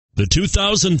The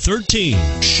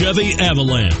 2013 Chevy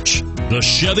Avalanche. The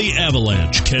Chevy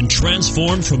Avalanche can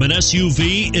transform from an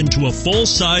SUV into a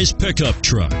full-size pickup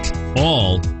truck,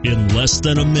 all in less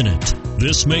than a minute.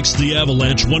 This makes the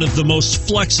Avalanche one of the most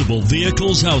flexible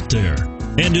vehicles out there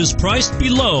and is priced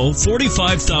below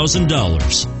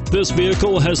 $45,000. This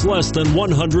vehicle has less than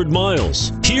 100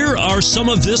 miles. Here are some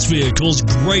of this vehicle's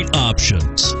great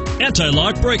options: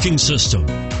 anti-lock braking system,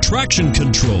 traction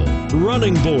control,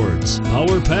 running boards,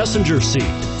 power passenger seat,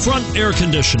 front air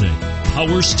conditioning,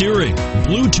 power steering,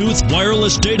 Bluetooth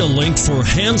wireless data link for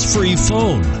hands-free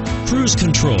phone, cruise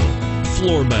control,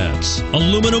 floor mats,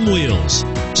 aluminum wheels.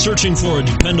 Searching for a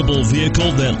dependable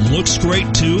vehicle that looks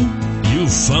great too?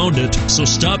 You've found it, so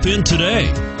stop in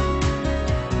today.